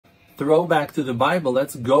throwback to the Bible.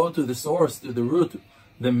 Let's go to the source, to the root.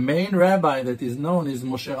 The main rabbi that is known is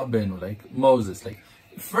Moshe Rabbeinu, like Moses. Like,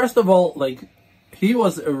 first of all, like, he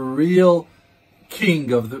was a real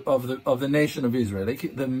king of the nation of Israel,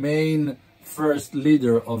 like the main first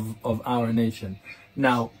leader of our nation.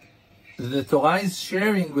 Now, the Torah is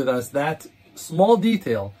sharing with us that small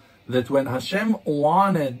detail, that when Hashem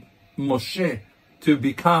wanted Moshe to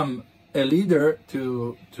become a leader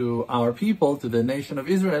to our people, to the nation of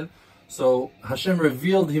Israel, so Hashem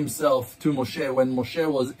revealed himself to Moshe when Moshe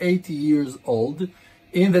was 80 years old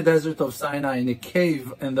in the desert of Sinai, in a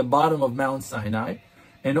cave in the bottom of Mount Sinai.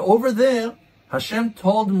 And over there, Hashem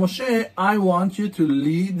told Moshe, I want you to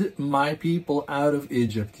lead my people out of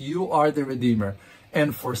Egypt. You are the Redeemer.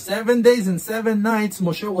 And for 7 days and 7 nights,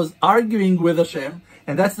 Moshe was arguing with Hashem.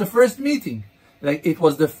 And that's the first meeting. Like, it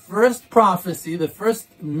was the first prophecy, the first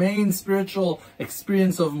main spiritual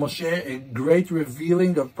experience of Moshe, a great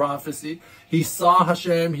revealing of prophecy. He saw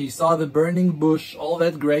Hashem, he saw the burning bush, all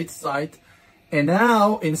that great sight. And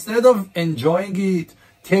now, instead of enjoying it,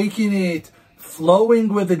 taking it, flowing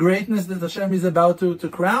with the greatness that Hashem is about to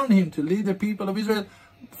crown him, to lead the people of Israel,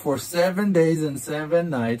 for 7 days and 7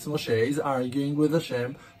 nights, Moshe is arguing with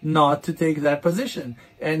Hashem not to take that position.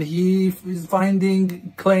 And he is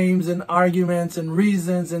finding claims and arguments and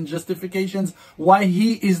reasons and justifications why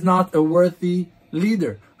he is not a worthy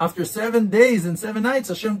leader. After 7 days and 7 nights,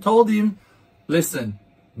 Hashem told him, listen,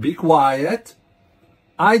 be quiet.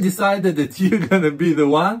 I decided that you're going to be the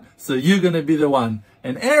one, so you're going to be the one.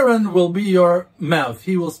 And Aaron will be your mouth.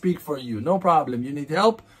 He will speak for you. No problem. You need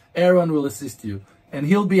help, Aaron will assist you. And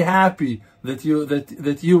he'll be happy that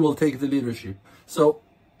you will take the leadership. So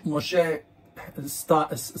Moshe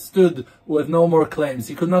stood with no more claims.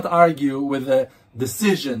 He could not argue with the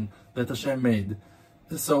decision that Hashem made.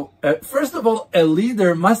 So first of all, a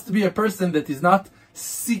leader must be a person that is not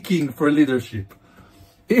seeking for leadership.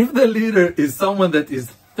 If the leader is someone that is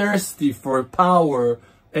thirsty for power,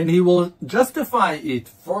 and he will justify it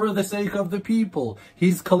for the sake of the people,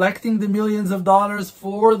 he's collecting the millions of dollars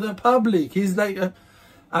for the public. He's like,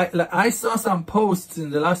 I saw some posts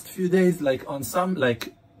in the last few days, like on some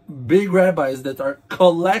like big rabbis that are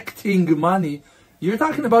collecting money. You're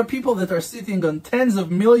talking about people that are sitting on tens of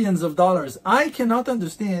millions of dollars. I cannot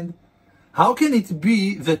understand, how can it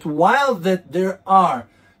be that while that there are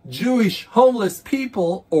Jewish homeless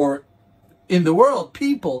people, or in the world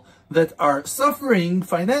people that are suffering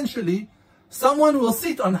financially, someone will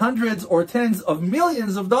sit on hundreds or tens of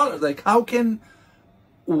millions of dollars? Like,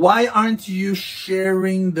 why aren't you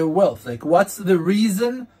sharing the wealth? Like, what's the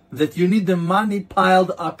reason that you need the money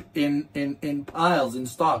piled up in piles, in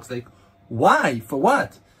stocks? Like, why? For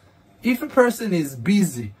what? If a person is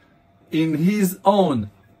busy in his own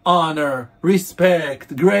honor,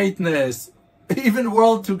 respect, greatness, even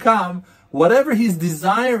world to come, whatever he's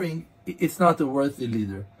desiring, it's not a worthy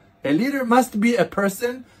leader. A leader must be a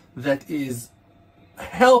person that is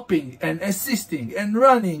helping and assisting and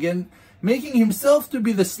running and making himself to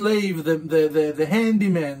be the slave, the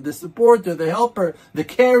handyman, the supporter, the helper, the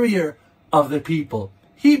carrier of the people.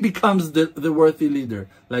 He becomes the worthy leader,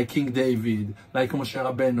 like King David, like Moshe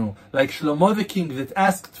Rabbeinu, like Shlomo the king that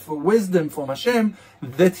asked for wisdom from Hashem,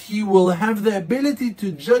 that he will have the ability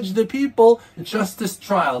to judge the people,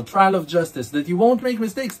 trial of justice, that he won't make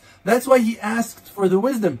mistakes. That's why he asked for the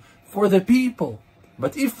wisdom for the people.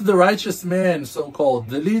 But if the righteous man, so-called,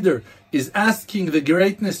 the leader, is asking the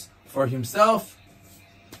greatness for himself,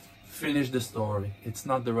 finish the story. It's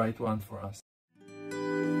not the right one for us.